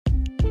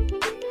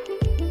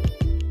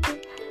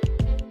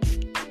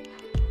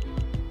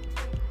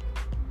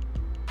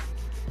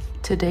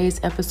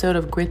Today's episode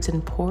of Grits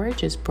and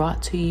Porridge is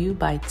brought to you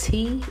by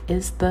Tea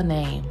is the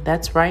Name.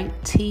 That's right,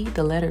 Tea,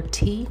 the letter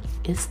T,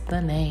 is the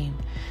name.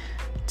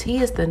 Tea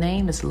is the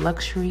Name is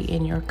luxury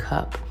in your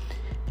cup.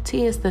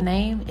 Tea is the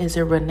Name is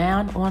a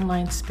renowned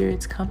online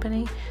spirits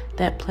company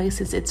that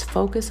places its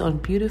focus on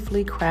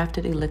beautifully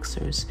crafted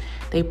elixirs.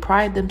 They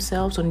pride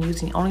themselves on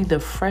using only the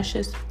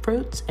freshest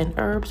fruits and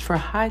herbs for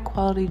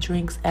high-quality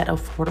drinks at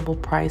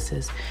affordable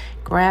prices.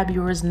 Grab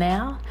yours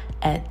now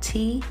at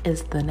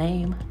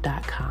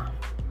teaisthename.com.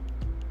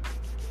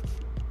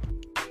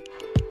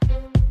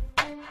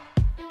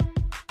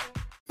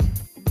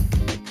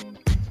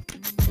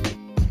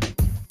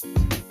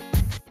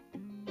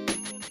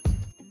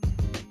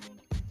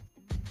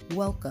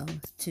 Welcome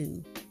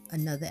to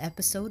another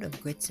episode of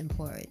Grits and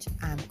Porridge.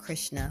 I'm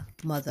Krishna,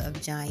 mother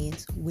of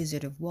giants,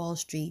 wizard of Wall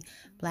Street,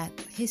 Black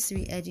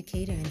history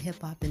educator, and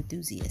hip-hop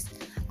enthusiast.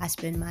 I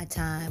spend my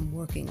time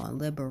working on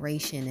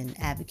liberation and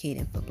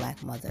advocating for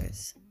Black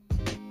mothers.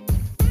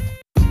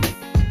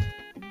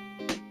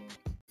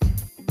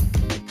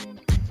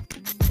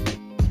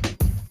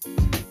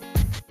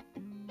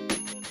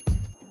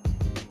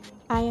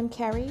 I am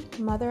Carrie,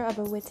 mother of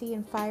a witty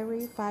and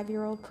fiery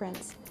 5-year-old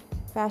prince.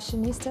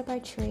 Fashionista by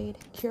trade,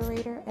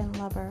 curator and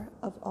lover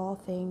of all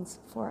things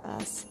for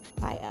us,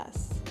 by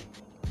us.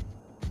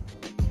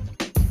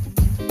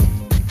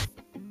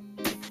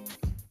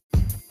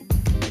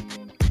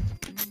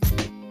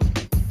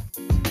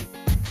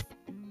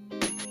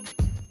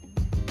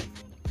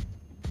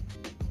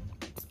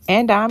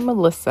 And I'm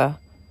Melissa,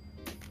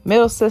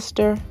 middle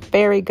sister,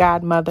 fairy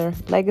godmother,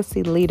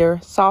 legacy leader,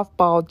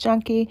 softball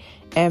junkie,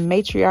 and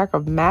matriarch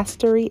of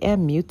mastery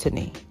and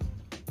mutiny.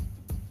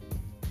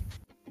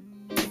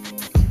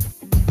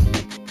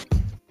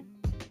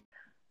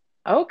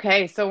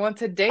 Okay, so on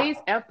today's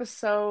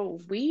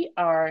episode, we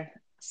are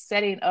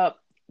setting up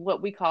what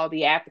we call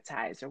the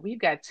appetizer. We've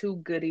got two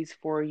goodies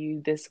for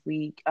you this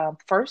week.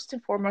 First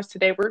and foremost,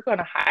 today we're going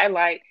to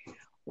highlight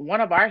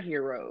one of our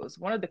heroes,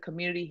 one of the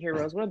community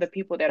heroes, one of the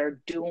people that are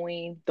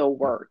doing the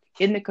work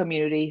in the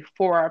community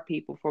for our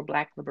people, for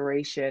Black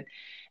liberation.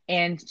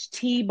 And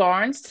T.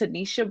 Barnes,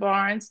 Tanisha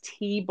Barnes,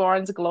 T.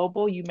 Barnes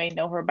Global. You may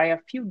know her by a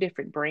few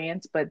different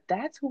brands, but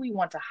that's who we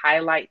want to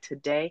highlight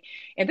today.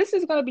 And this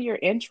is going to be your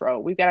intro.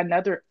 We've got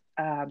another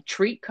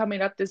treat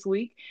coming up this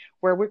week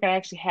where we're going to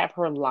actually have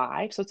her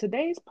live. So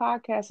today's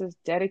podcast is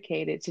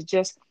dedicated to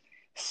just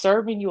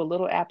serving you a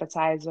little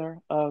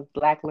appetizer of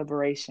Black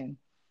liberation.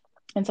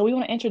 And so we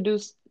want to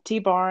introduce T.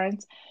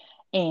 Barnes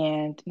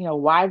and,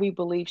 why we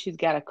believe she's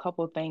got a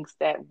couple of things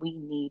that we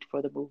need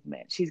for the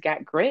movement. She's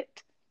got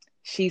grit.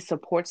 She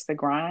supports the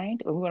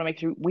grind. We want to make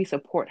sure we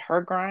support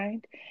her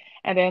grind.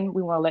 And then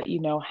we want to let you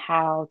know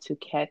how to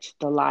catch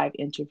the live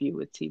interview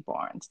with T.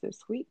 Barnes this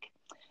week.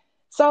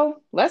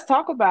 So let's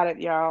talk about it,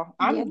 y'all.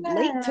 I'm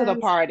late to the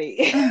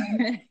party.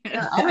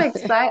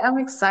 I'm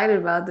excited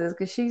about this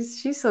because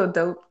she's so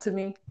dope to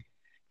me.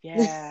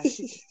 Yeah.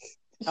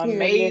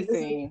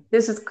 Amazing.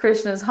 This is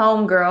Krishna's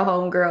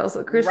homegirl.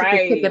 So Krishna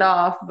can kick it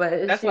off,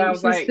 but that's why I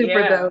was like,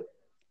 super dope.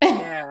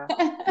 Yeah.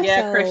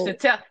 So,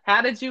 Krishna,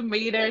 how did you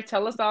meet her?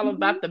 Tell us all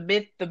about the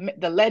myth,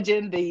 the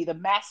legend, the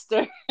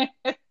master.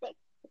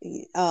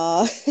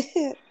 So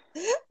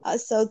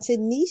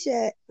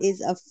Tanisha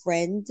is a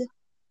friend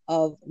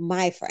of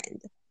my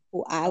friend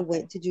who I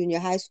went to junior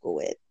high school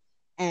with.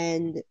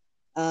 And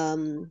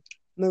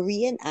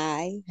Marie and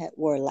I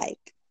were like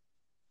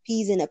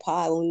peas in a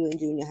pod when we were in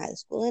junior high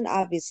school. And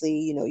obviously,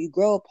 you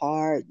grow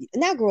apart,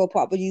 not grow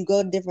apart, but you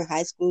go to different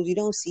high schools, you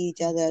don't see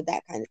each other,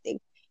 that kind of thing.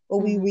 But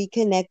we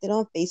reconnected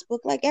on Facebook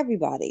like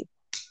everybody.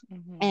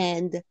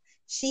 And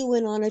she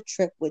went on a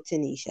trip with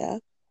Tanisha.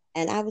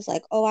 And I was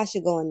like, oh, I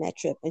should go on that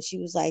trip. And she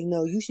was like,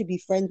 no, you should be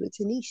friends with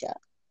Tanisha.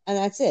 And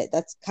that's it.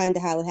 That's kind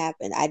of how it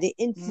happened. I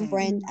didn't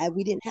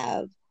we didn't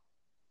have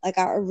like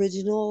our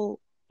original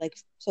like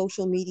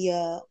social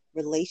media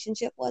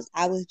relationship was.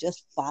 I was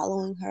just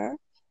following her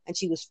and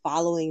she was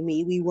following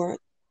me. We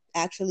weren't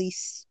actually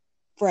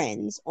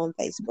friends on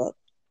Facebook.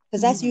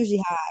 Because that's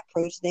usually how I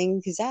approach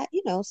things. Because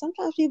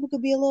sometimes people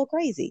could be a little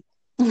crazy.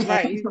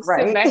 Right. You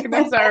sit back and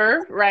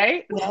observe,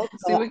 right?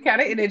 See what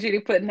kind of energy they're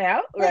putting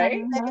out,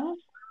 right?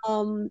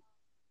 I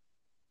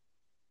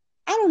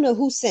don't know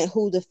who sent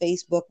who the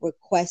Facebook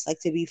request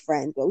to be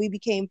friends, but we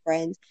became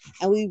friends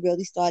and we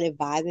really started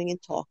vibing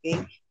and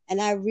talking.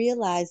 And I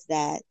realized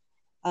that,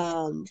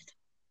 because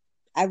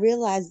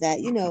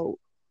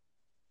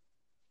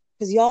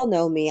y'all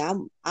know me,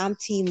 I'm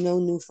team no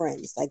new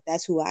friends. Like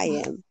that's who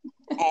I am.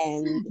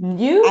 And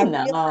I'm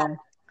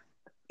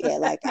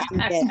dead.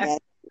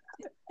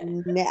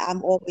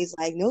 I'm always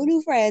like, no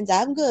new friends.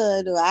 I'm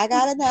good. I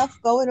got enough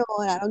going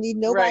on. I don't need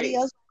nobody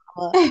else.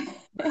 I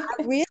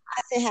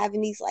realized in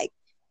having these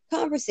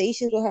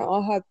conversations with her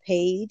on her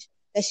page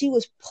that she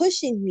was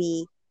pushing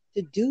me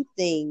to do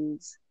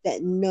things that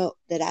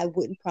I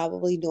wouldn't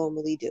probably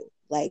normally do,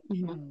 like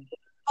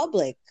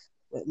public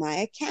with my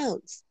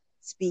accounts,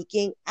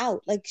 speaking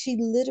out. Like she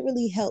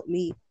literally helped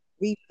me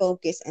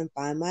refocus and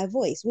find my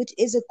voice, which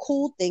is a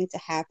cool thing to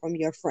have from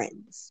your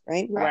friends,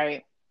 right?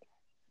 Right.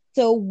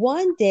 So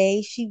one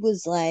day she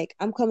was like,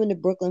 I'm coming to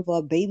Brooklyn for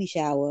a baby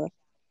shower.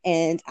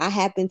 And I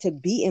happened to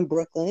be in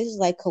Brooklyn. It's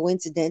like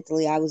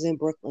coincidentally, I was in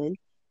Brooklyn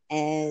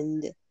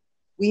and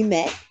we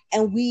met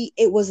and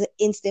it was an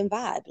instant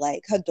vibe.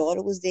 Like her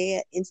daughter was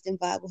there, instant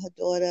vibe with her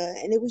daughter,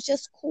 and it was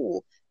just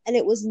cool. And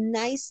it was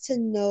nice to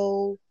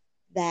know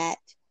that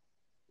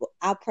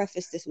I'll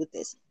preface this with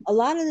this. A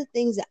lot of the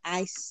things that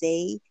I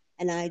say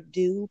and I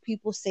do,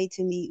 people say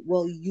to me,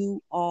 well,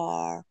 you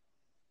are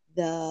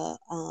the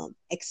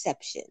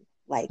exception.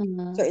 Like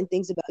certain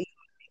things about you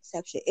are the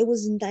exception. It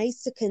was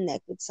nice to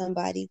connect with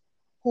somebody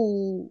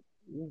who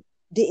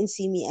didn't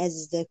see me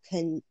as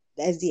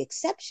the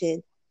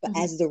exception, but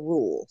as the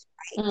rule,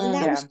 right? And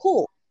that was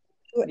cool.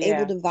 We were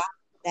able to vibe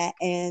with that,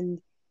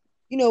 and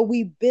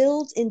we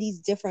build in these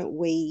different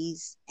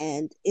ways,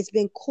 and it's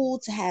been cool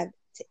to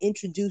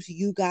introduce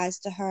you guys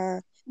to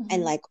her,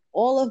 and like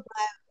all of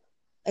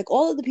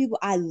the people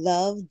I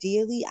love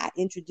dearly, I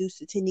introduced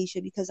to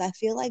Tanisha because I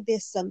feel like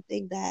there's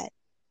something that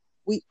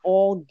we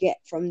all get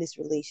from this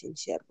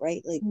relationship,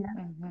 right? Like,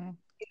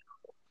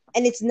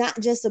 and it's not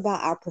just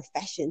about our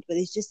professions, but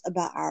it's just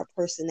about our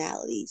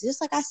personalities. Just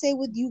like I say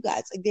with you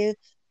guys, like there are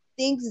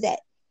things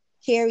that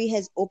Carrie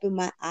has opened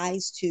my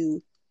eyes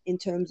to in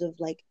terms of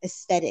like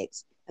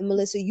aesthetics. And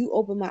Melissa, you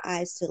opened my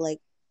eyes to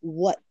like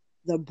what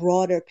the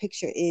broader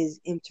picture is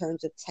in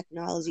terms of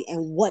technology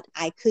and what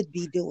I could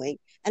be doing.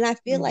 And I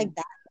feel like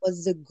that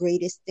was the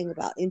greatest thing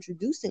about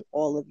introducing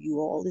all of you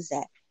all, is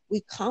that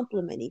we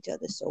complement each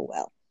other so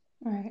well.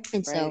 Right.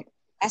 And so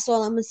that's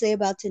all I'm going to say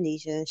about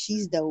Tanisha.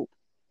 She's dope.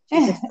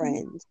 She's a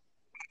friend.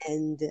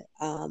 And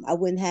I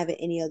wouldn't have it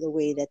any other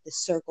way that the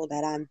circle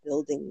that I'm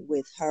building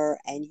with her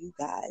and you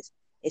guys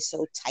is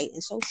so tight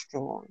and so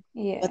strong.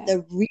 Yeah. But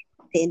the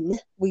reason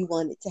we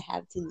wanted to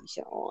have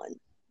Tanisha on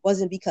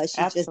wasn't because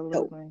she's just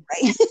dope, right?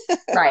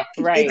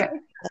 Right.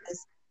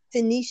 Because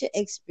Tanisha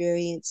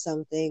experienced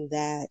something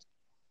that,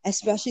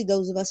 especially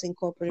those of us in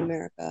corporate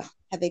America,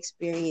 have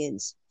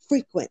experienced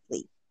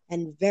frequently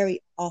and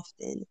very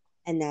often,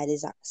 and that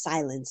is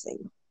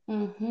silencing.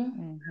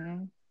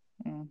 Silencing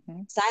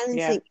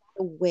in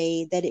a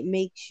way that it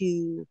makes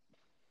you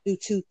do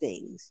two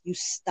things. You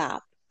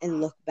stop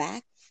and look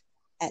back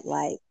at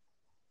like,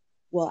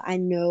 well, I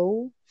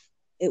know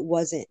it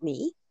wasn't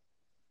me.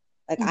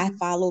 Like I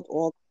followed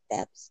all the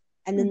steps.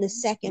 And then the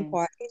second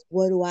part is,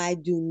 what do I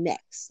do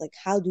next? Like,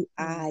 how do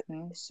I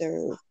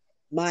serve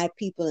my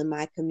people in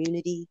my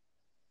community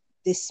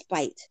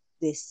despite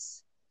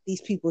these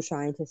people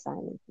trying to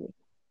silence me?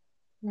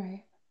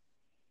 Right.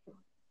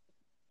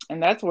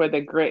 And that's where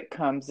the grit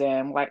comes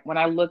in. Like when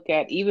I look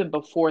at even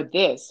before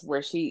this,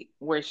 where they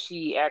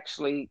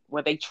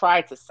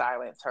tried to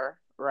silence her,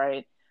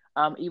 right?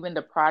 Even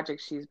the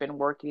project she's been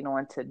working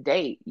on to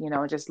date,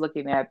 just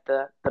looking at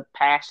the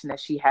passion that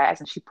she has,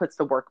 and she puts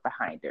the work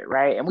behind it,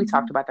 right? And we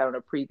talked about that on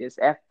a previous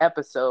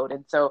episode.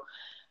 And so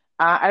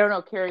I don't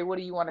know, Carrie, what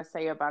do you want to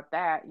say about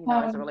that,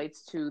 as it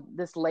relates to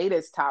this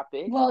latest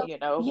topic? Well, go ahead.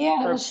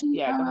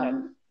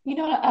 You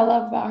know what I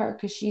love about her?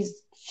 Because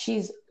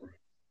she's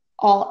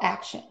all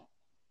action.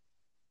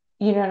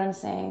 You know what I'm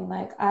saying?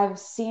 Like I've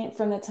seen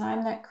from the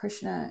time that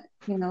Krishna,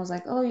 was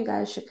like, oh, you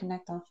guys should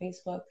connect on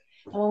Facebook.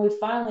 And when we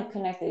finally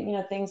connected,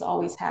 things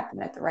always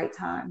happen at the right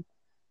time.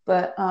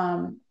 But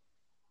I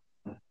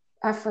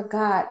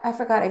forgot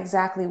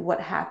exactly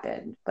what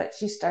happened, but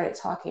she started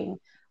talking.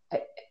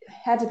 It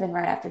had to have been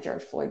right after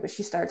George Floyd, but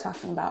she started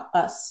talking about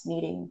us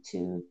needing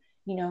to,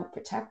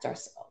 protect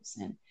ourselves,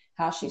 and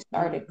how she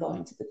started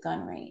going to the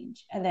gun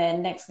range. And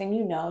then next thing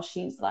you know,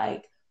 she's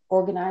like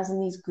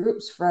organizing these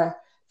groups for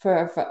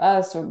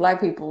us, for Black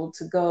people,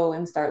 to go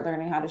and start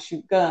learning how to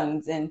shoot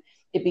guns. And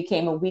it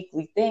became a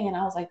weekly thing. And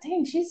I was like,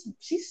 dang, she's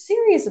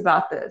serious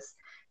about this.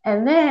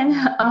 And then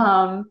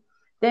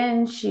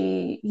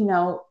she,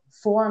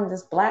 formed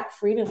this Black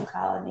Freedom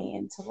Colony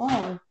in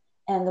Tulum.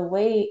 And the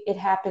way it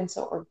happened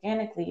so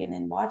organically, and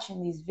then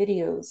watching these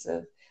videos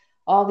of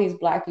all these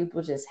Black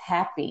people just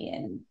happy,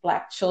 and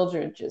Black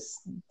children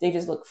they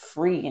just look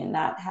free and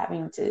not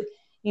having to,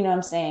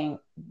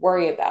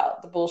 worry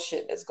about the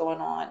bullshit that's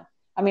going on.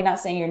 I mean, not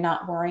saying you're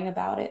not worrying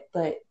about it,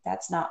 but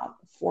that's not on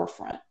the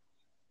forefront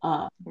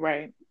of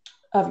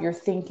your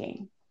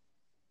thinking,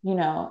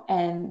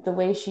 and the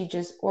way she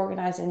just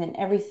organized it, and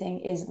everything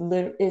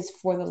is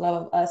for the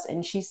love of us.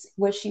 And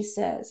what she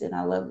says, and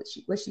I love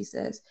what she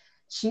says,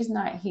 she's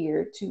not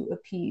here to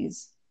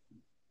appease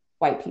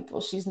white people.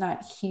 She's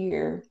not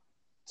here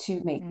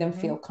to make them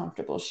feel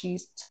comfortable.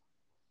 She's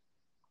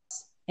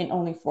and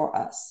only for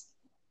us,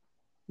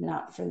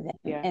 not for them.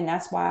 Yeah. And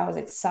that's why I was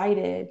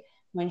excited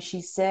when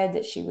she said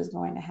that she was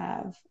going to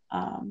have,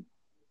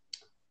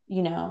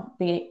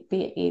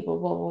 be able,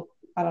 well,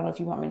 I don't know if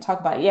you want me to talk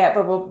about it yet,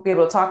 but we'll be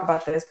able to talk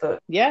about this. But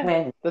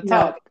when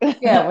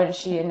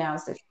she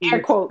announced that she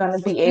was going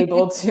to be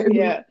able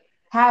to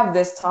have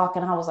this talk,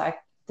 and I was like,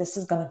 this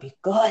is going to be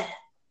good,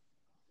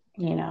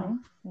 and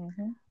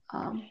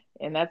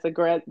that's a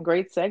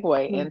great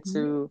segue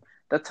into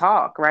the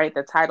talk, right?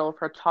 The title of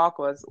her talk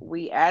was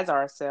 "We as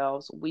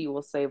Ourselves, We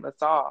Will Save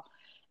Us All,"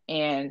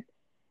 and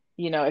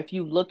If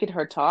you look at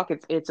her talk,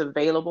 it's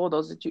available.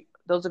 Those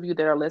of you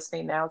that are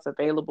listening now, it's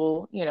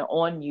available,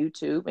 on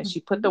YouTube. And she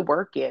put the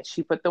work in.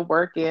 She put the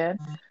work in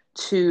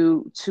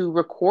to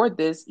record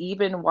this,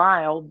 even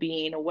while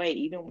being away,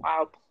 even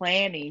while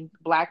planning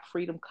Black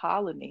Freedom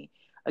Colony,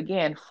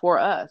 again, for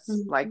us.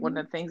 Like one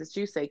of the things that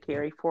you say,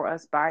 Carrie, for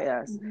us, by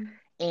us.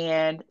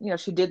 And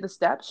she did the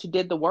steps, she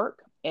did the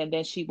work, and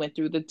then she went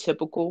through the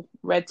typical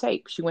red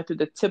tape. She went through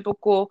the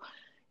typical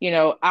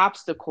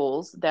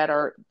obstacles that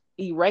are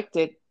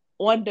erected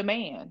on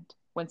demand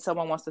when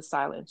someone wants to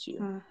silence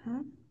you.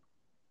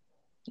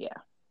 Yeah,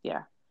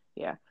 yeah,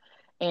 yeah.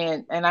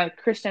 And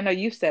Christian, I know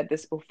you said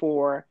this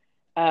before,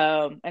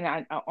 and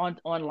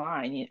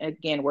online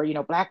again,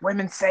 where Black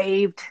women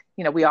saved.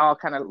 We all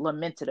kind of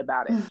lamented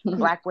about it.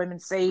 Black women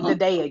saved the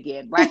day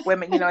again. Black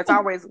women, it's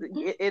always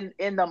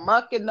in the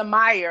muck and the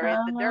mire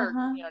and the dirt.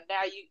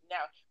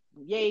 Now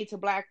yay to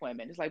Black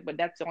women. It's like, but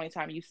that's the only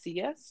time you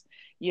see us,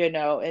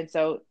 and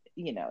so.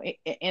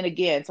 And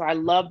again, so I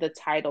love the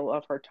title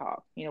of her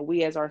talk.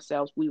 We as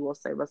ourselves, we will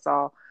save us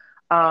all.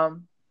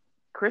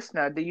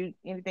 Krishna,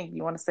 anything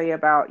you want to say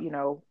about,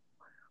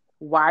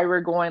 why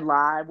we're going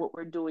live, what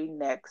we're doing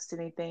next,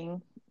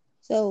 anything?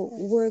 So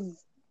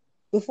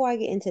before I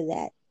get into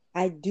that,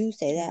 I do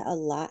say that a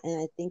lot,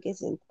 and I think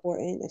it's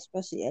important,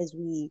 especially as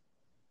we're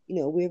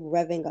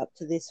revving up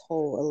to this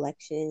whole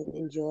election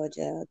in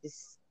Georgia,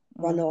 this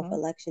runoff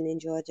election in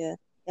Georgia,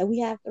 that we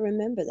have to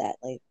remember that,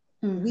 like,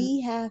 we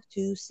have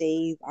to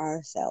save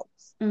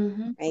ourselves,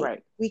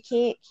 right? We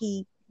can't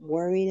keep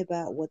worrying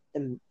about what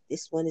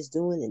this one is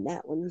doing and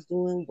that one is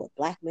doing, what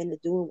Black men are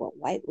doing, what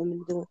white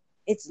women are doing.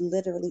 It's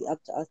literally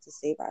up to us to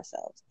save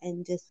ourselves.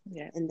 And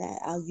and that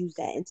I'll use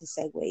that to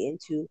segue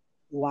into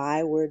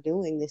why we're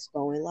doing this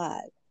going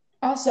live.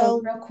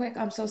 Also, real quick,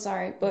 I'm so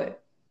sorry,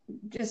 but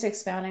just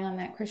expounding on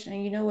that,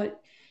 Christian, you know what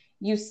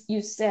you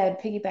said,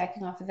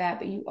 piggybacking off of that,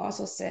 but you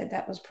also said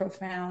that was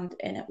profound,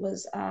 and it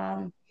was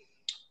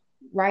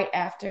right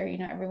after we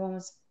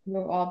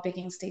were all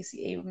bigging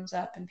Stacey Abrams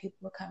up, and people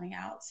were coming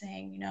out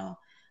saying,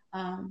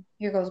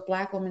 here goes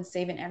Black women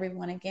saving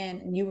everyone again,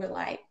 and you were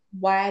like,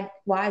 why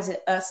is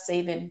it us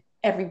saving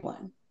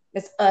everyone?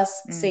 It's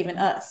us saving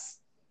us,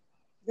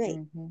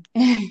 right?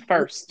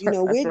 First,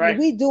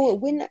 we do it.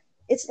 We're not.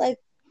 It's like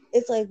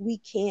we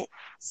can't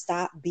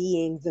stop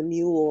being the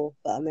mule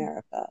for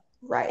America.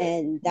 Right.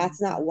 And that's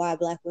not why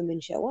Black women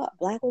show up.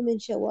 Black women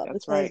show up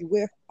because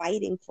we're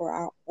fighting for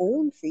our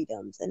own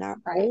freedoms and our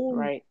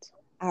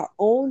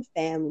own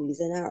families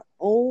and our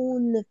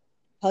own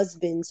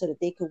husbands, so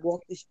that they can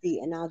walk the street,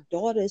 and our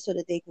daughters, so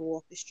that they can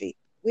walk the street.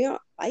 We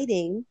aren't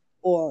fighting,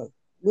 or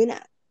we're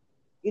not,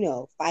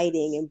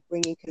 fighting and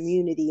bringing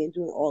community and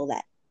doing all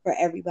that for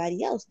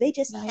everybody else. They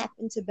just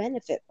happen to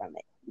benefit from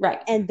it.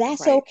 Right. And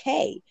that's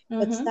okay.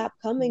 But stop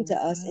coming to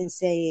us and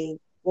saying,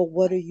 well,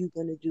 what are you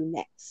going to do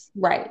next?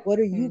 Right. What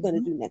are you going to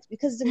do next?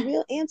 Because the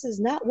real answer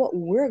is not what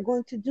we're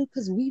going to do,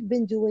 because we've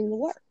been doing the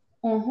work.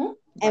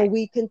 And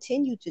we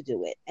continue to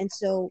do it. And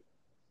so,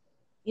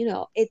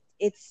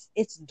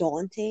 it's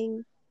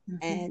daunting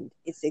and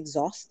it's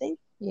exhausting.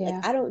 Yeah.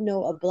 Like, I don't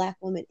know a Black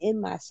woman in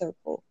my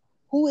circle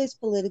who is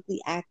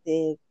politically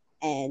active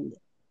and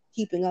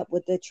keeping up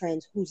with the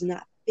trends who's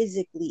not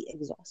physically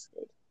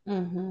exhausted.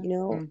 And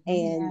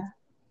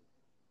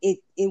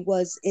it's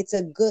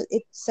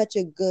such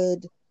a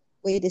good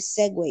way to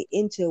segue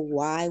into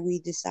why we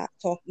decide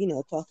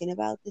talking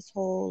about this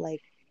whole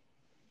like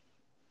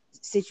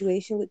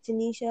situation with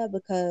Tanisha,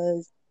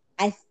 because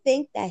I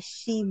think that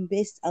she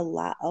missed a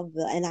lot of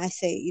and I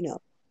say,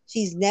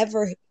 she's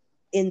never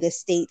in the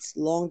States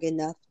long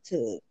enough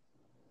to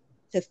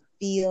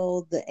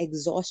feel the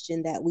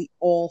exhaustion that we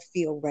all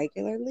feel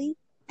regularly.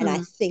 And I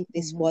think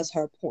this was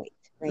her point,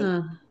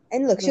 right?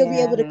 And look, she'll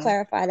be able to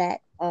clarify that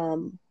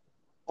on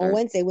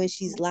Wednesday when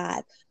she's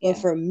live. But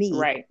for me,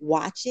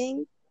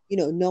 watching,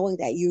 knowing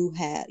that you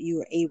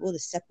are able to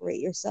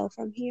separate yourself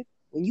from here,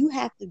 when you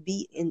have to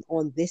be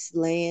on this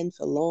land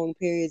for long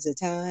periods of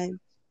time,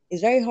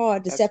 it's very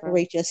hard to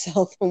separate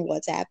yourself from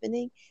what's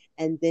happening.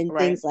 And then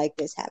things like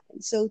this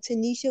happen. So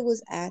Tanisha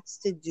was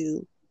asked to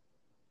do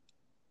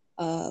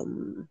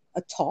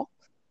a talk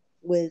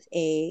with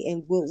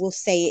and we'll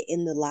say it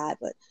in the live,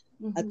 but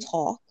a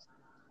talk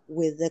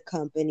with a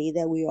company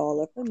that we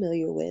all are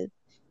familiar with.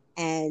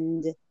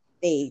 And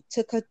they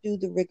took her through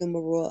the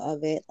rigmarole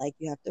of it. Like,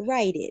 you have to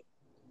write it.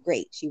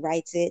 Great. She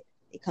writes it.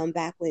 They come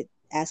back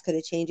ask her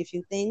to change a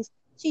few things.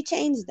 She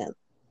changed them.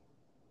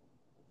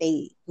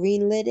 They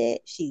greenlit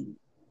it. She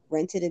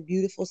rented a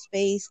beautiful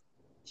space.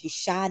 She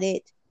shot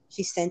it.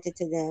 She sent it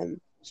to them.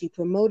 She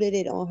promoted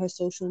it on her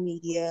social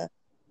media.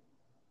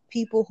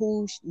 People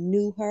who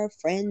knew her,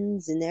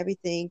 friends and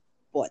everything,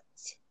 but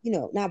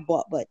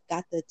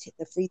got the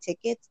free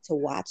tickets to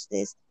watch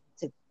this,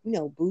 to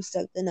boost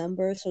up the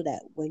numbers, so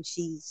that when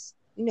she's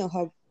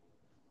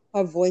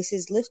her voice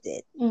is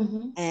lifted.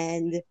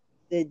 And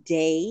the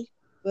day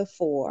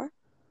before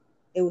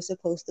it was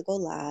supposed to go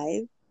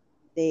live,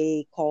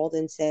 they called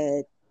and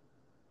said,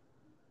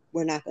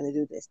 we're not going to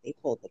do this. They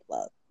pulled the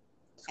plug.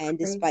 And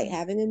despite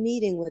having a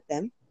meeting with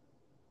them,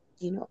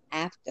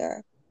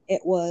 after,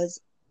 it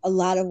was a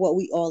lot of what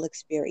we all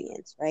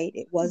experienced, right?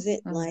 It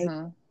wasn't like,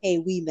 hey,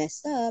 we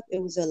messed up.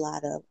 It was a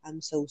lot of,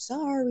 I'm so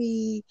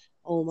sorry.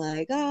 Oh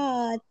my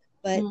God.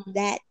 But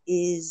that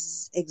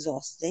is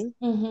exhausting.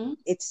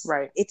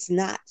 It's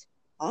not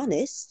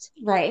honest.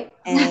 Right.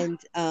 And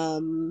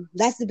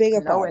that's the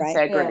bigger part, right?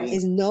 Integrity.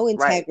 Is no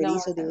integrity.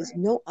 Right. So there is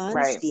no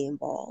honesty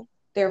involved.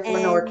 Therefore,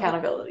 no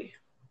accountability.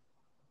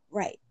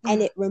 Right.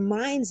 And it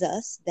reminds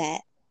us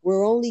that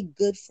we're only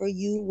good for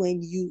you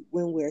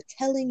when we're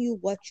telling you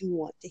what you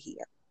want to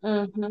hear.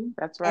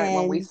 That's right. And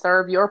when we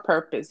serve your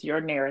purpose,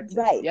 your narrative.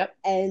 Right. Yep.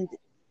 And,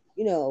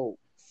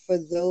 for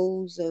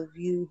those of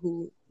you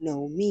who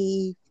know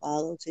me,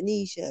 follow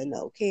Tanisha,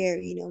 know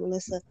Carrie,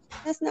 Melissa,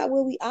 that's not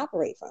where we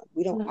operate from.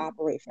 We don't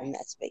operate from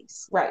that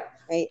space. Right.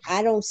 Right.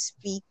 I don't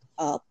speak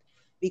up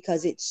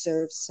because it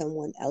serves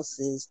someone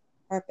else's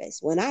purpose.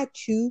 When I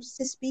choose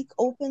to speak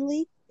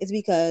openly, it's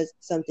because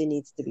something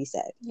needs to be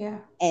said. Yeah.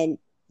 And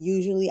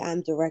usually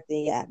I'm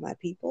directing it at my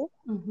people,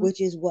 which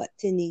is what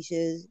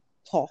Tanisha's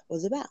talk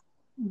was about.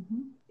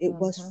 It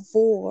was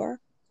for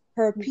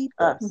her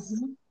people. That's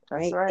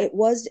right. It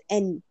was,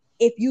 and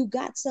if you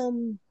got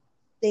something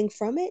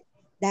from it,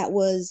 that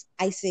was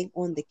icing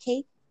on the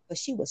cake, but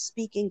she was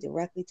speaking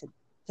directly to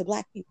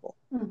Black people.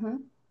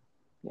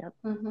 Yep.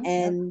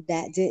 And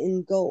that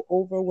didn't go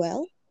over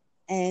well.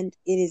 And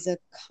it is a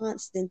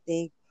constant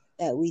thing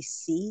that we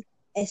see,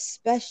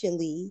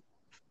 especially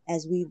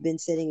as we've been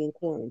sitting in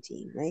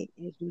quarantine, right?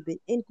 As we've been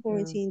in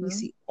quarantine, we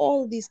see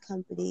all of these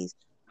companies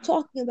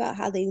talking about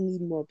how they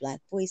need more Black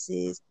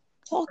voices,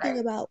 talking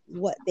about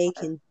what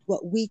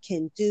we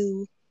can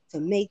do to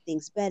make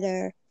things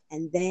better,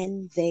 and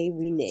then they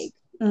renege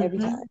every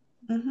time.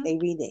 They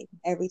renege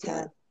every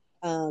time.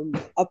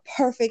 A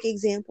perfect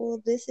example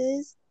of this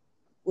is,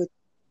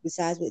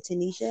 besides with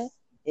Tanisha,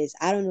 is,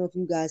 I don't know if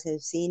you guys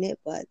have seen it,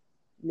 but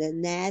the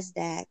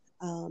NASDAQ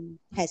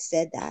has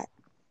said that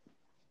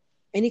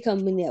any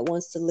company that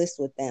wants to list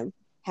with them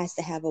has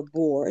to have a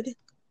board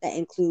that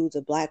includes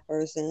a Black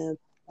person,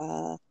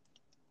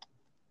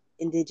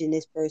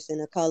 Indigenous person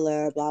of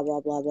color, blah, blah,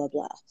 blah, blah,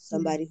 blah.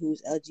 Somebody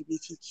who's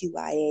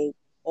LGBTQIA,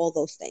 all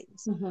those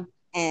things.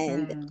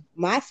 And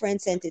my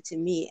friend sent it to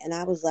me, and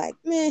I was like,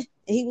 meh. And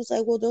he was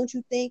like, well, don't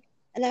you think?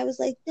 And I was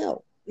like,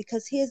 no,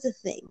 because here's the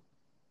thing.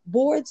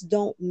 Boards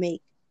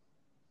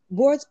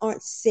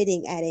aren't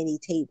sitting at any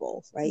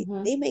table, right?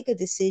 They make a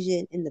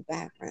decision in the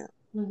background.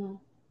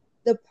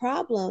 The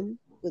problem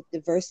with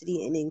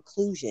diversity and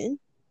inclusion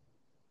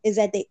is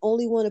that they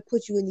only want to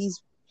put you in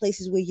these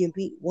places where you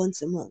meet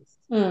once a month,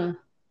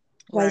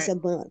 twice a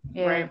month,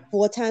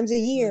 4 times a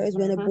year is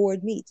when a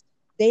board meets.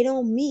 They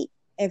don't meet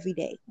every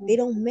day. They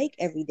don't make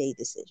everyday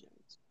decisions.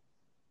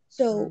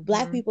 So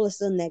Black people are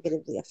still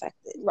negatively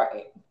affected.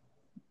 Right.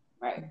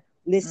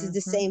 This is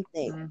the same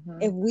thing.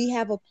 If we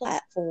have a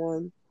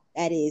platform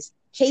that is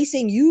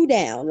chasing you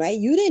down, right?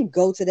 You didn't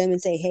go to them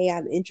and say, hey,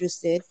 I'm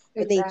interested,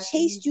 but they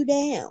chased you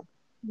down.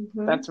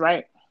 That's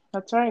right.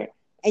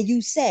 And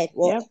you said,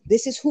 well,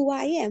 this is who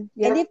I am.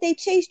 And if they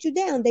chased you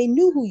down, they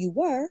knew who you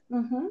were.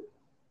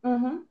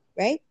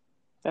 Right?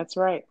 That's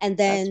right. And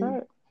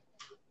then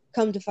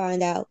come to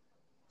find out,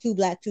 too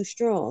Black, too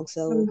strong.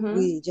 So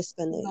we just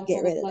going to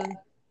get rid of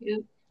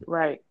that.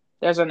 Right.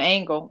 There's an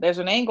angle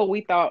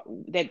we thought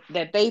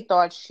that they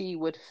thought she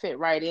would fit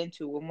right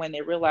into, and when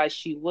they realized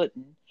she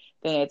wouldn't,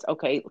 then it's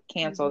okay,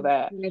 cancel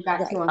that.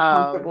 Back to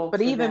uncomfortable.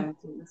 But even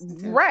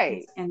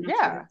right.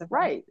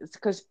 It's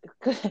because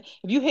if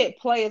you hit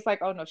play, it's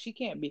like, oh no, she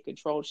can't be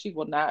controlled. She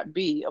will not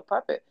be a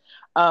puppet.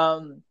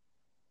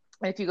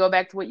 If you go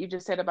back to what you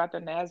just said about the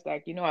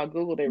NASDAQ, I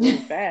Googled it really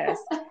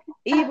fast.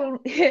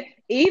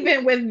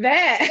 Even with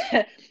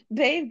that,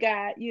 they've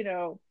got,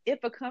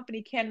 if a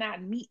company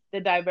cannot meet the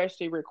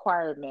diversity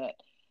requirement,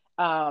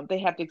 they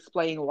have to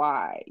explain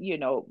why,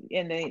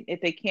 and then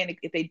if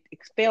they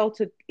fail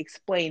to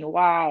explain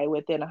why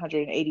within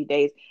 180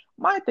 days,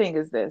 my thing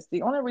is this: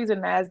 the only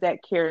reason NASDAQ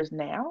cares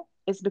now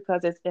is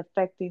because it's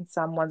affecting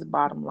someone's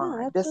bottom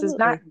line. Oh, this is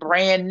not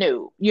brand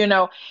new,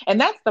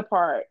 and that's the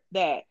part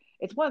that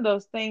it's one of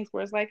those things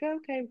where it's like,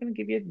 okay, we're going to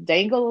give you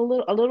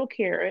a little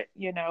carrot,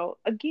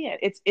 again,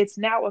 it's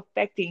now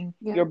affecting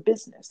your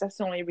business. That's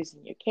the only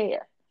reason you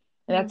care.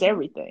 And that's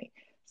everything.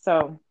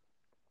 So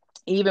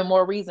even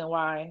more reason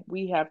why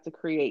we have to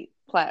create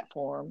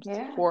platforms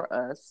for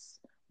us,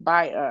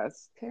 by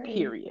us,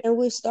 period. And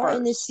we're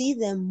starting to see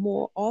them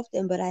more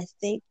often. But I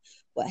think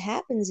what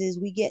happens is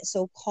we get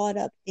so caught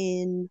up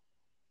in,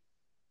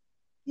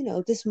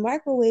 this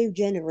microwave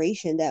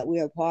generation that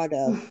we're a part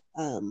of,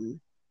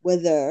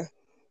 whether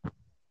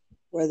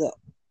we're the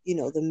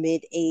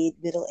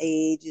middle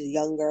age,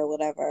 younger,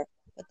 whatever.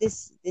 But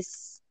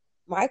this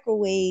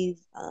microwave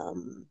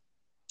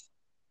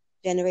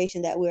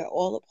generation that we're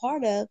all a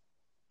part of,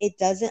 it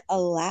doesn't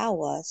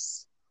allow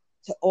us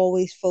to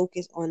always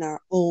focus on our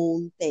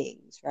own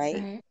things,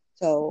 right?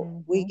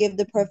 So we give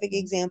the perfect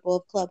example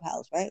of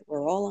Clubhouse, right?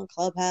 We're all on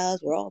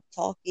Clubhouse, we're all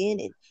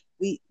talking, and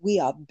we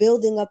are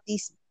building up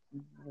these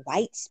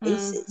white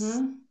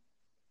spaces.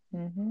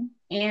 And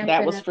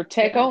that was for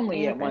tech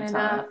only at one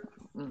time.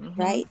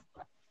 right?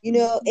 You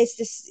know, it's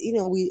just, you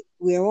know,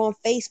 we're on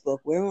Facebook,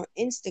 we're on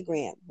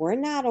Instagram, we're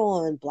not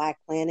on Black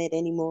Planet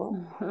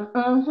anymore.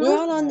 We're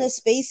all on the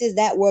spaces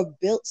that were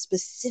built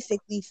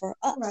specifically for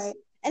us. Right.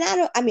 And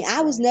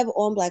I was never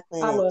on Black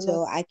Planet,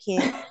 so I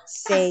can't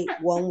say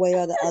one way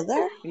or the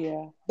other.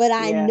 Yeah. But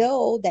I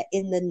know that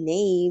in the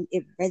name,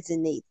 it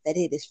resonates that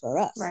it is for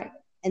us. Right.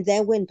 And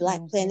then when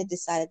Black Planet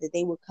decided that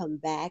they would come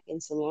back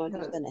and Solange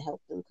was going to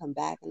help them come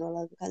back and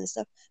all that kind of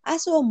stuff, I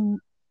saw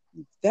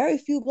very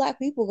few Black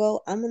people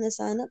go, I'm going to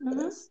sign up for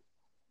this.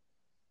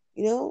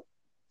 You know?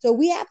 So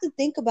we have to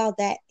think about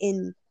that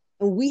and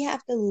we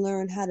have to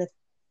learn how to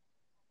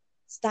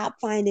stop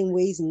finding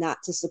ways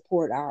not to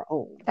support our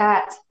own.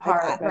 That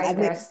part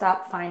there.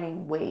 Stop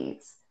finding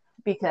ways,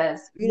 because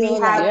be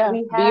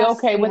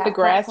okay with the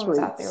grassroots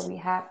out there. We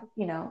have,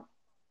 you know,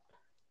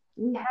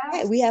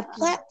 we have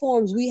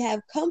platforms, we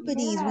have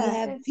companies, we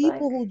have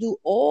people who do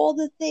all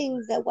the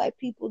things that white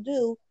people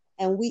do,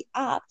 and we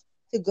opt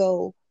to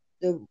go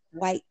the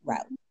white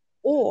route,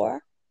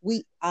 or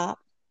we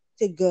opt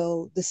to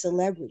go the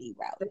celebrity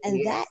route,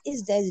 and that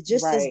is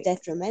just as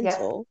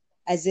detrimental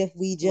as if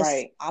we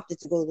just opted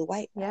to go the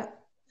white route.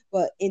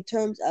 But in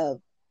terms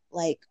of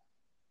like,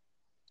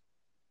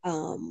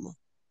 you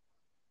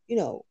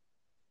know,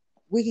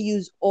 we can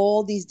use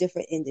all these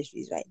different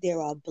industries, right?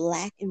 There are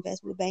Black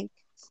investment banks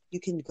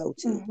you can go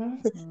to.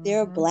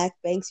 There are Black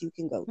banks you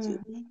can go to.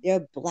 There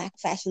are Black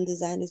fashion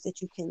designers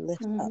that you can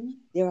lift up.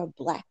 There are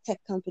Black tech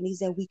companies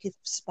that we could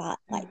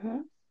spotlight.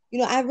 You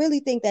know, I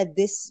really think that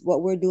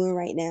what we're doing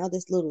right now,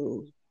 this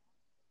little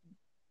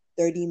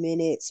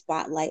 30-minute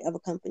spotlight of a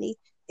company,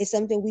 is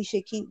something we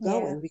should keep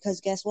going, because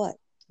guess what?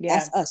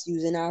 That's us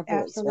using our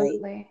voice,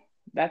 right?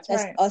 That's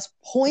right. Us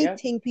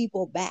pointing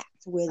people back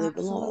to where they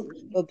belong.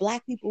 But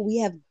Black people, we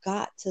have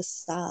got to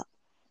stop.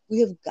 We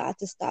have got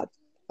to stop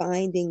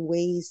finding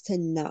ways to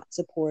not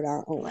support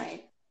our own.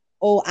 Right.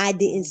 Oh, I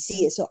didn't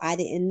see it, so I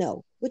didn't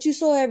know. But you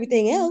saw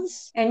everything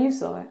else. And you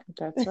saw it.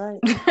 That's right.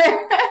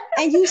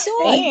 And you saw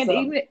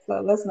it.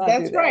 So let's not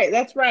do that.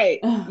 That's right.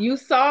 You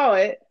saw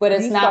it. But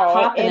it's not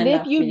popping and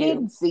enough if you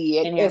didn't see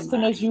it, as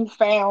soon as you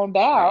found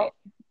out,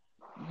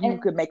 you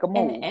could make a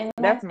move. And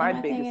that's my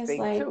biggest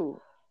thing, like,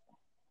 too.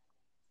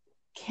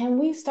 Can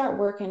we start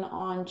working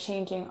on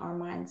changing our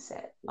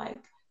mindset? Like,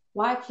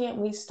 why can't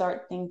we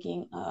start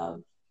thinking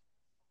of,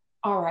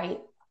 all right,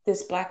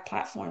 this Black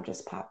platform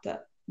just popped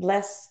up.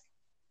 Let's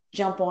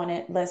jump on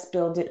it. Let's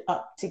build it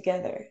up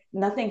together.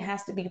 Nothing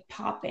has to be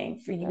popping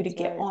for you to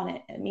get on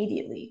it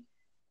immediately.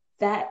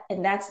 That's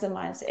the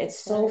mindset. It's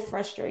so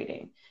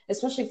frustrating,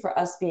 especially for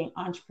us being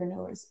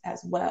entrepreneurs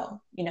as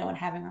well, you know, and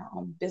having our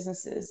own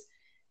businesses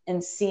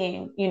and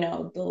seeing, you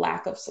know, the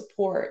lack of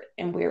support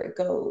and where it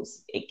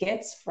goes. It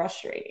gets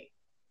frustrating.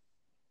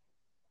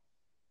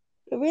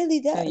 It really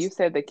does. And you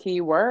said the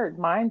key word,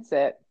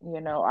 mindset.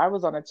 You know, I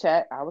was on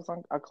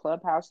a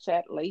Clubhouse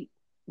chat late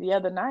the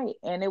other night,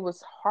 and it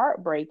was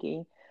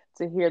heartbreaking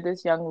to hear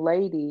this young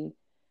lady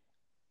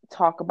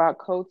talk about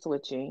code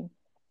switching,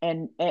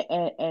 and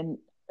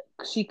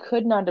she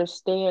couldn't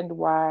understand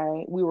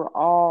why we were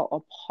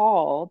all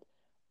appalled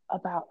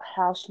about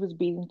how she was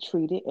being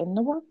treated in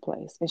the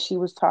workplace. And she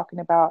was talking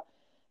about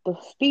the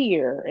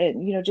fear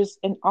and, you know, just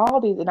in all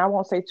these, and I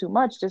won't say too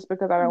much just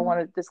because I don't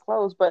want to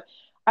disclose, but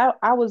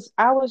I was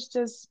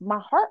just, my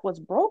heart was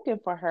broken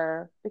for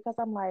her, because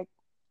I'm like,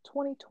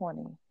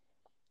 2020,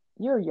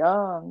 you're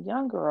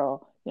young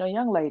girl, you know,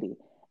 young lady.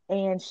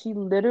 And she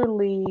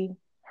literally,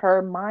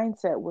 her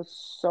mindset was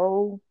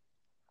so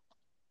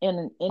in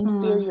an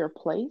inferior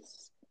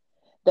place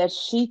that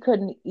she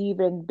couldn't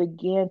even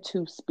begin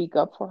to speak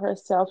up for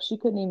herself. She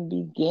couldn't even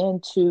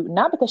begin to,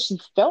 not because she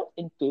felt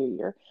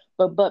inferior,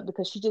 but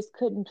because she just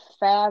couldn't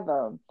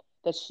fathom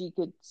that she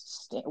could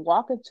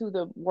walk into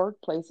the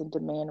workplace and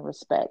demand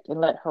respect and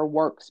let her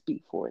work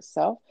speak for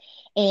itself.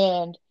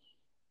 And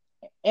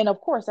of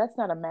course, that's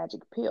not a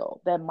magic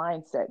pill, that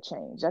mindset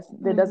change.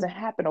 That doesn't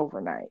happen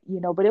overnight,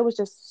 you know, but it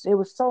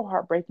was so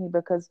heartbreaking,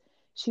 because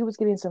she was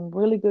getting some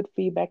really good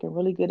feedback and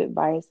really good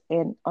advice.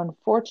 And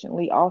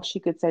unfortunately, all she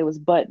could say was,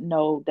 but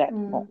no, that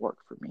won't work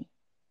for me.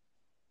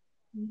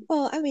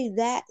 Well, I mean,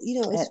 that, you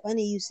know, it's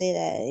funny you say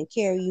that. And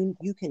Carrie,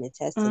 you can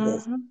attest to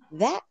this.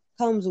 That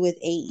comes with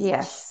age.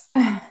 Yes.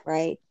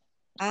 Right?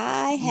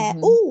 I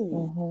had,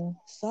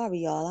 sorry,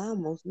 y'all. I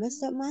almost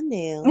messed up my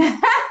nails.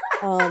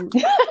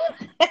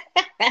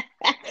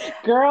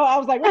 Girl, I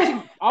was like, what,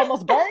 you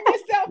almost burned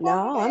yourself?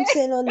 No, I'm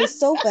sitting on the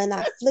sofa and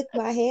I flicked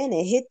my hand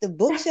and hit the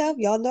bookshelf.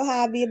 Y'all know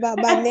how I be about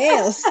my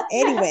nails.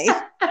 Anyway.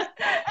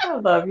 I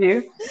love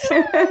you.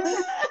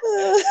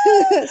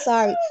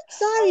 Sorry,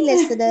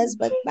 listeners,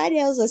 but my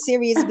nails are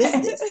serious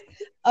business.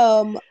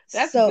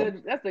 That's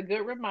a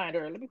good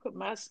reminder. Let me put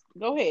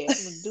go ahead.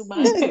 I'm gonna do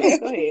mine too.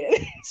 Go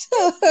ahead.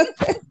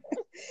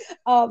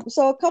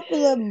 So a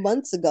couple of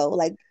months ago,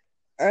 like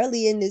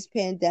early in this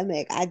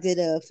pandemic, I did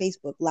a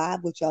Facebook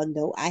Live, which y'all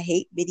know I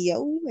hate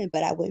video,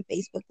 but I went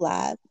Facebook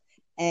Live,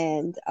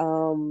 and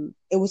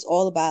it was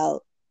all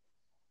about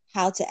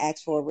how to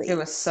ask for a raise. It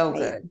was so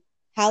good.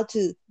 how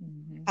to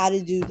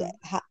Mm-hmm. do that.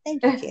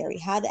 Thank you, Carrie.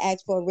 How to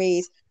ask for a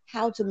raise,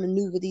 how to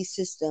maneuver these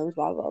systems,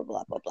 blah blah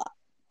blah blah blah.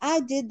 I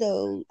did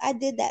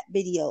that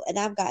video, and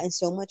I've gotten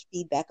so much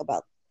feedback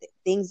about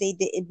things they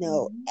didn't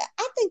know.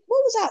 I think,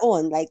 what was I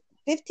on, like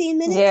 15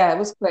 minutes? Yeah, it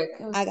was quick.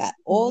 I got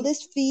all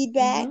this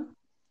feedback,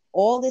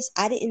 all this.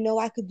 I didn't know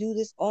I could do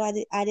this. I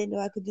didn't know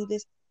I could do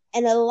this,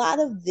 and a lot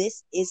of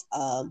this is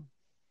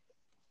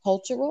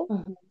cultural.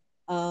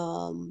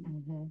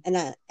 And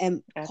I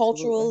am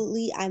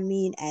culturally, I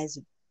mean, as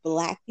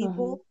Black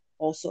people,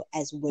 also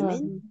as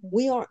women,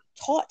 we aren't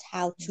taught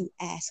how to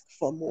ask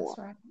for more.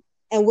 Right.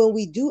 And when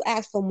we do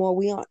ask for more,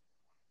 we aren't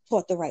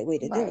taught the right way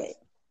to do it.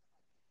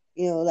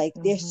 You know, like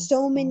there's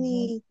so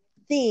many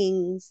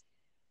things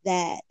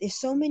that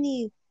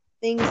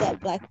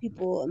Black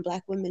people and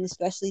Black women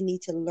especially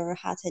need to learn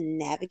how to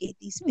navigate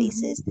these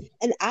spaces.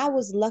 And I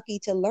was lucky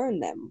to learn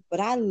them, but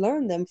I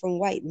learned them from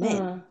white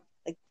men.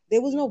 Like,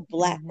 there was no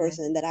Black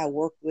person that I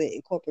worked with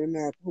in corporate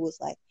America who was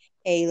like,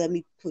 hey, let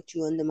me put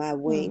you under my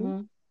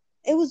wing.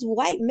 It was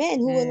white men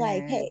who were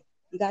like, hey,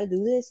 you got to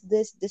do this,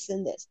 this, this,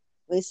 and this.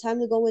 When it's time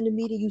to go in the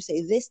meeting, you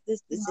say this,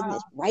 this, this, and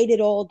this. Write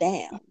it all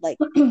down. Like,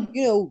 you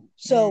know,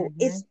 so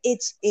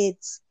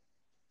it's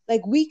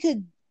like, we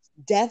could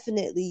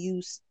definitely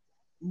use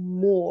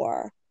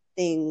more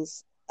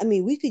things. I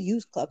mean, we could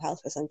use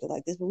Clubhouse for something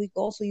like this, but we could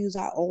also use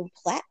our own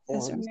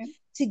platforms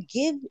to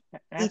give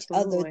each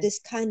other this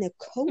kind of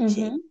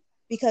coaching,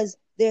 because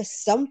there's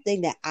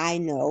something that I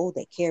know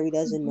that Carrie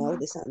doesn't know.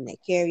 There's something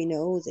that Carrie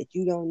knows that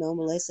you don't know,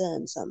 Melissa,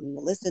 and something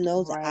Melissa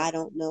knows that I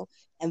don't know,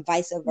 and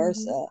vice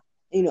versa.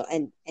 You know,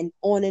 and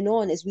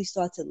on as we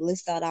start to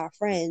list out our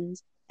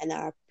friends and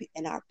our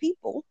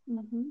people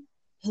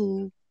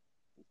who,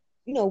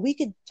 you know, we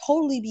could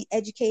totally be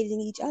educating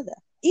each other,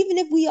 even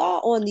if we are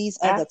on these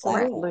other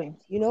platforms,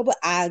 you know. But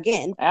I,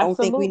 again, don't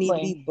think we need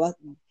to be,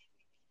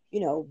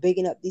 you know,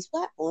 bigging up these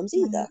platforms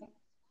either.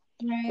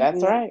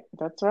 That's right.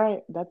 That's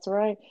right. That's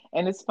right.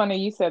 And it's funny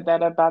you said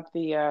that about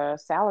the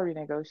salary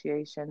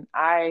negotiation.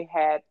 I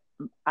had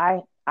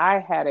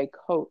a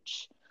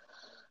coach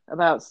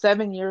about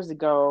 7 years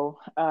ago.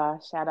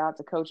 Shout out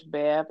to Coach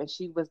Bev, and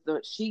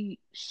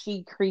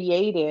she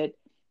created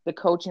the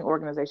coaching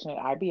organization at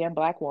IBM,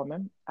 Black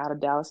woman out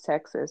of Dallas,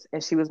 Texas,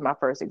 and she was my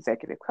first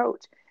executive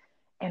coach.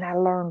 And I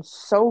learned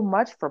so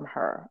much from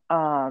her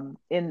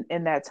in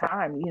that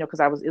time, you know,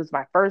 because it was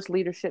my first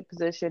leadership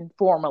position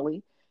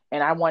formally,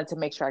 and I wanted to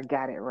make sure I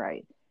got it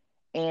right.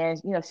 And,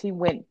 you know, she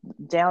went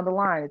down the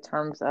line in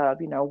terms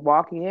of, you know,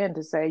 walking in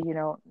to say, you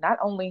know, not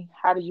only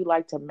how do you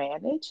like to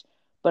manage,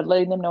 but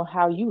letting them know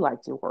how you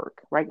like to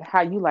work, right?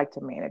 How you like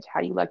to manage, how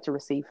you like to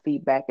receive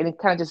feedback. And it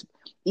kind of just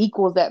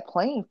equals that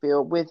playing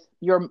field with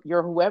your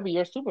whoever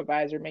your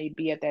supervisor may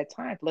be at that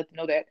time, to let them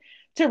know that,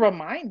 to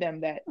remind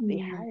them that they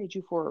hired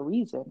you for a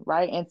reason,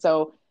 right? And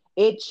so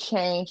it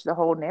changed the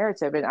whole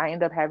narrative. And I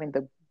ended up having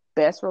the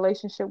best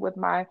relationship with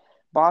my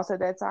boss at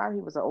that time.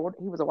 He was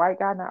a white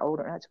guy, not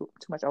older, not too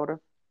much older,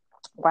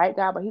 white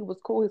guy, but he was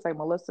cool. He's like,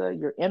 Melissa,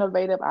 you're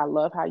innovative. I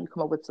love how you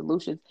come up with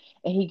solutions.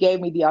 And he gave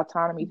me the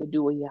autonomy to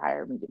do what he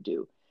hired me to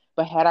do.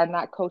 But had I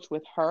not coached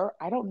with her,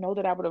 I don't know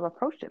that I would have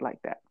approached it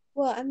like that.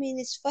 Well, I mean,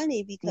 it's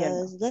funny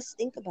because let's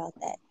think about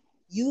that.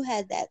 You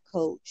had that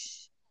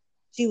coach.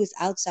 She was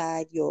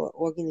outside your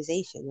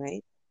organization,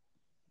 right?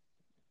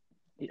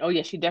 Oh,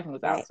 yeah, she definitely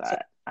was outside. So,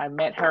 I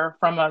met her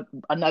from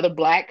another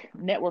Black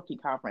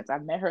networking conference. I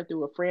met her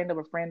through a friend of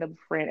a friend of a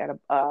friend at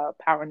a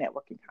power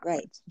networking conference,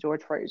 right?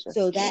 George Fraser.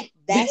 So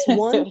that's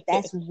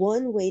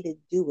one way to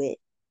do it.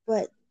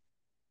 But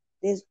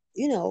there's,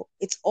 you know,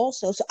 it's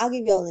also, so I'll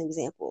give y'all an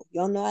example.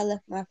 Y'all know I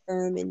left my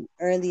firm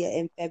earlier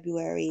in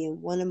February,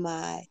 and one of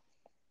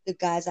the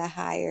guys I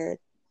hired,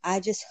 I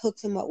just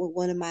hooked him up with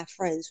one of my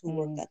friends who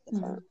worked at the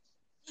firm,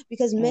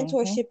 because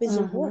mentorship is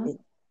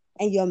important,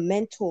 and your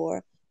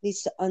mentor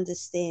needs to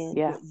understand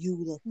what you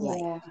look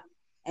like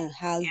and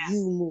how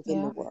you move in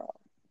the world.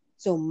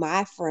 So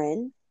my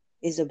friend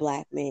is a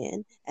Black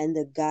man, and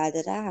the guy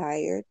that I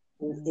hired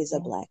is a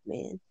Black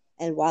man.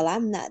 And while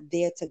I'm not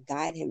there to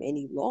guide him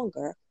any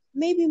longer,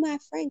 maybe my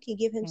friend can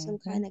give him some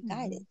kind of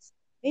guidance.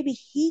 Maybe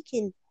he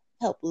can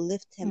help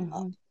lift him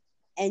up.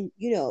 And,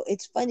 you know,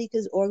 it's funny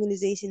because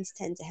organizations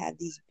tend to have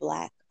these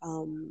Black,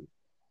 you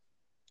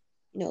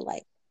know,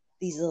 like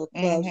these little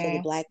clubs for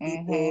the Black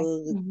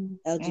people, the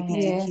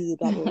LGBTQ,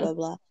 blah, blah, blah,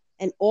 blah.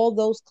 And all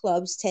those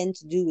clubs tend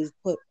to do is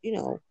put, you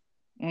know,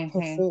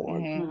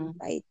 perform,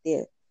 right?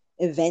 Their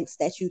events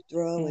that you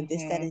throw and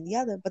this, that, and the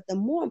other. But the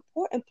more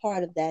important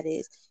part of that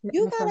is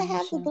you got to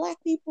have the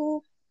Black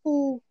people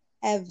who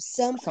have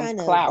some kind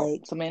clout, of,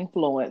 like, some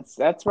influence.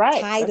 That's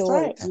right. Title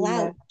and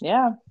clout.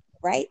 Yeah.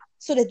 Right?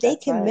 So that they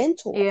can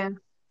mentor. Yeah.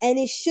 And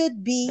it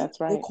should be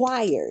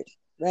required,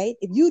 right?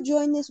 If you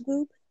join this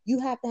group, you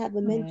have to have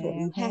a mentor.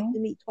 You have to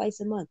meet twice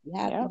a month. You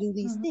have to do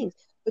these things,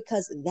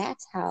 because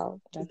that's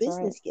how the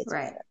business gets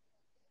better.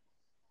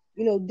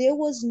 You know, there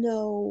was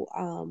no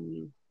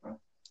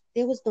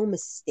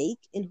mistake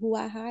in who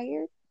I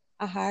hired.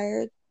 I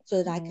hired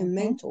so that I can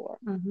mentor,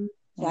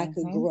 so I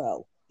could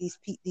grow.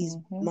 these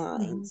Mhm.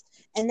 minds,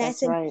 and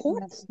that's That's right.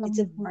 important. That's so It's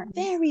a important.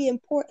 very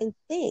important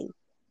thing,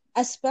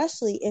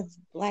 especially if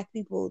Black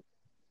people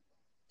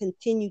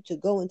continue to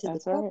go into the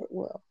That's right. corporate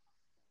world.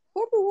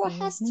 Corporate world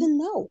has to Mhm.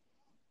 know,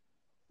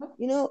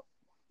 you know,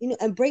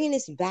 and bringing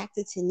this back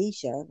to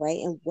Tanisha, right,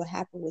 and what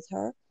happened with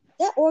her.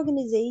 That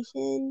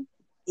organization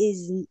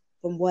is,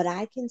 from what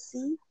I can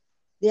see,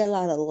 there are a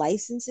lot of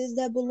licenses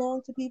that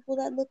belong to people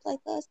that look like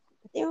us,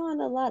 but there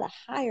aren't a lot of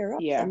higher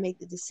ups Yeah. that make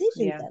the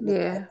decisions Yeah. that look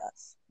Yeah. like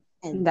us,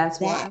 and That's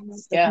why.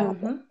 that's the Yeah.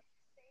 problem.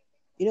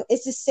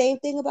 It's the same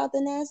thing about the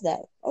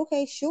NASDAQ.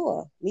 Okay,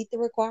 sure, meet the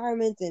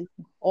requirements and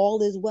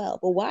all is well.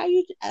 But why are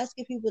you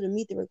asking people to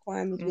meet the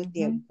requirements with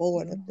their Mhm.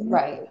 board of Mhm.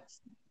 Right.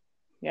 directors?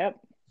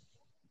 Yep.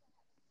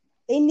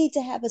 They need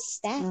to have a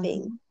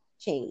staffing Mhm.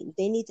 change.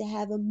 They need to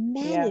have a Yeah.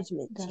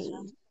 management That's change.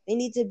 right. They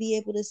need to be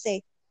able to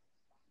say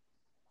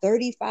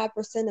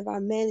 35% of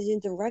our managing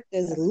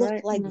directors That's look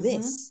right. like Mhm.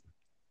 this.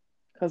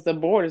 Because the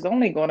board is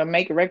only going to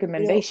make You know,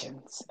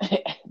 recommendations.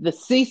 The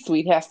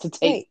C-suite has to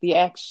take right, the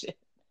action.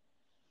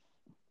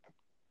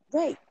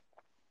 right.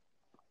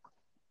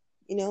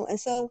 And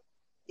so,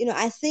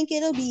 I think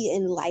it'll be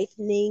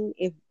enlightening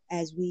if,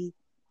 as we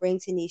bring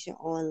Tanisha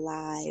on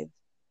live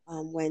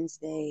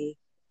Wednesday,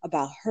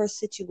 about her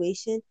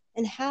situation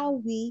and how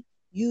we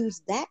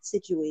use that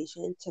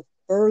situation to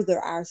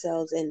further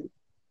ourselves in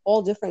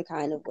all different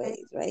kind of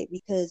ways, right?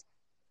 Because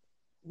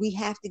we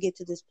have to get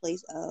to this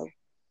place of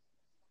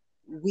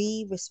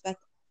we respect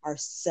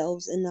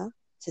ourselves enough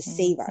to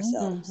save Mhm.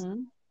 ourselves.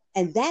 Mhm.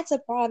 And that's a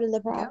part of the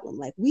Yep. problem.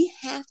 Like, we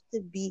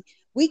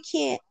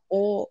can't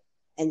all,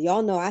 and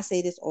y'all know I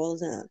say this all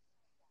the time.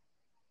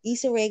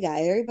 Issa Rae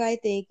got everybody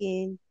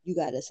thinking you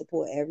got to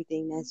support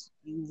everything that's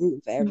you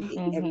rooting for everything,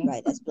 Mhm.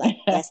 everybody that's Black.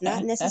 That's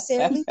not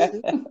necessarily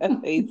true.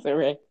 Issa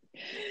Rae.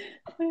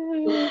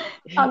 Oh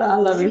no, I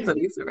love you some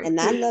Issa Rae And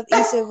I too. love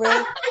Issa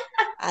Rae.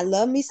 I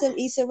love me some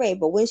Issa Rae,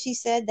 but when she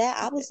said that,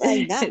 I was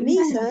like, not me,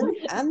 son.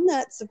 I'm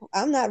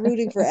not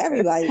rooting for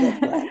everybody that's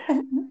Black,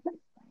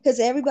 because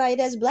everybody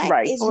that's Black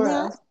Right. is For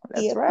not us.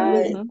 That's here for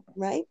right. me, Mhm.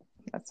 right?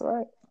 That's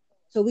right.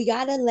 So we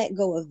got to let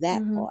go of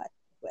that Mhm. part,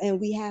 and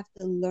we have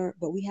to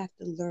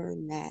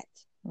learn that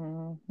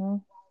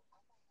Mhm.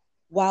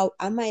 while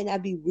I might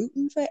not be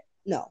rooting for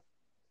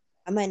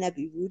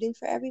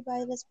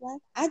everybody that's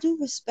Black, I do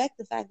respect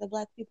the fact that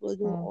Black people are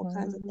doing all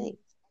kinds of Mhm. things.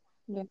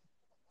 Yeah.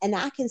 And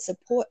I can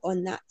support or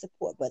not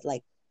support, but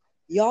like,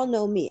 y'all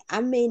know me, I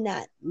may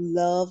not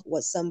love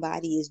what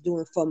somebody is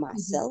doing for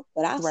myself,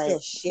 but I'll still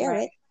Right. share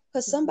Right. it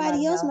because For somebody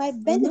somebody else else. might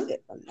Mhm.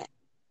 benefit from that.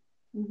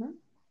 Mhm.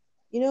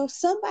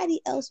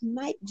 Somebody else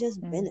might just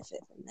Mhm.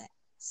 benefit from that.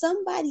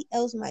 Somebody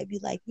else might be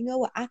like, you know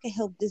what, I can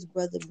help this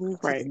brother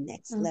move to the Right.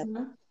 next level.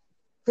 Mhm.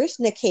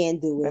 Krishna can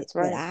do it, That's but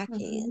right. I can.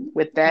 Mhm.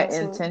 With that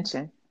Absolutely.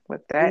 intention.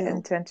 With You that know,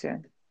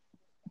 intention.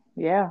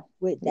 Yeah.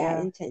 with that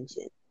Yeah.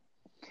 intention.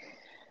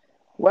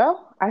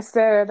 Well, I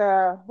said,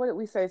 what did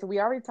we say? So we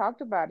already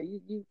talked about it.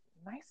 You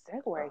nice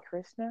segue,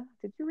 Krishna.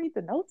 Did you read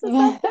the notes or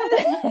something?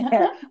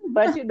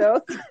 But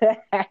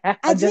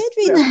I just did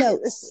read the joking.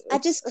 notes. I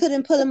just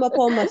couldn't pull them up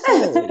on my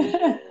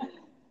phone.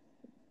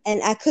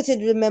 And I couldn't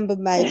remember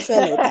my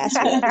Trello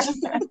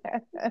password.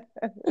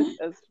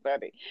 That's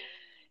funny.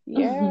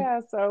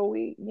 Yeah, so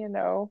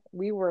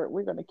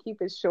we're gonna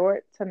keep it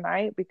short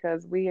tonight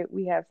because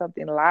we have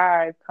something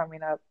live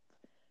coming up,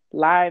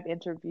 live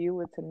interview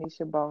with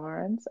Tanisha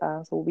Barnes.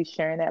 So we'll be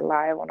sharing that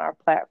live on our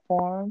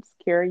platforms.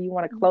 Carrie, you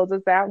want to close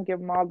us out and give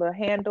them all the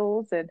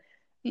handles and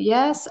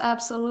Yes,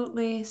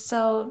 absolutely.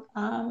 So,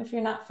 if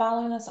you're not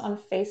following us on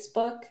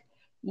Facebook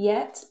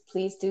yet,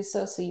 please do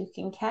so you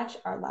can catch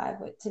our live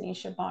with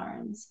Tanisha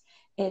Barnes.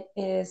 It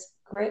is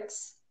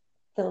Grits,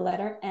 the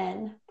letter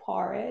N,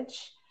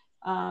 Porridge,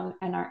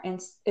 and our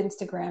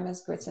Instagram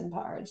is Grits and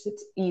Porridge.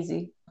 It's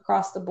easy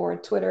across the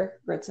board. Twitter,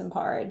 Grits and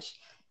Porridge.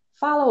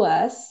 Follow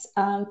us.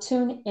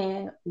 Tune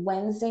in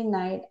Wednesday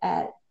night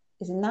at,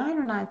 is it 9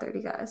 or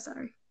 9:30, guys?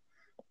 Sorry,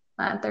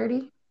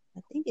 9:30.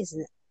 I think it's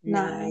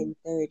 9.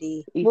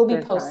 9:30. We'll be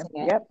Eastern time.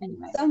 posting it Yep.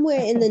 anyway. Somewhere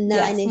in the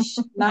Yes, 9-ish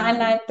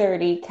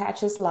 9:30.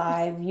 Catch us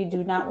live. You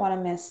do not want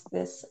to miss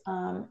this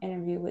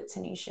interview with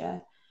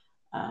Tanisha.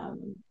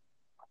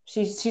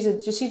 She's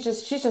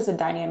just a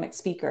dynamic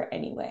speaker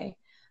anyway.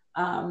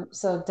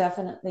 So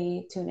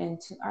definitely tune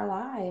into our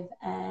live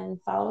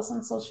and follow us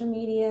on social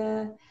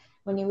media.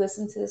 When you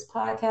listen to this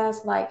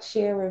podcast, like,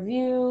 share,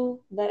 review,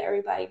 let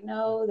everybody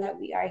know that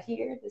we are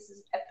here. This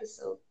is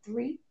episode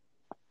 3.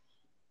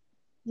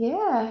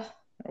 Yeah.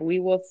 We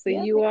will see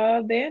Yeah. you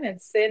all then and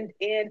send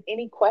in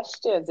any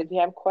questions. If you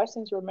have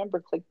questions, remember,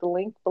 click the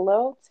link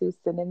below to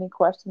send any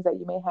questions that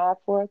you may have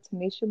for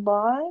Tanisha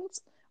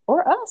Barnes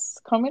or us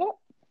coming up.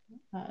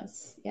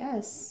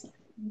 Yes.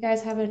 You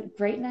guys have a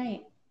great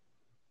night.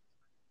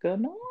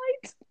 Good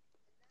night.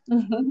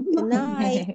 Good night.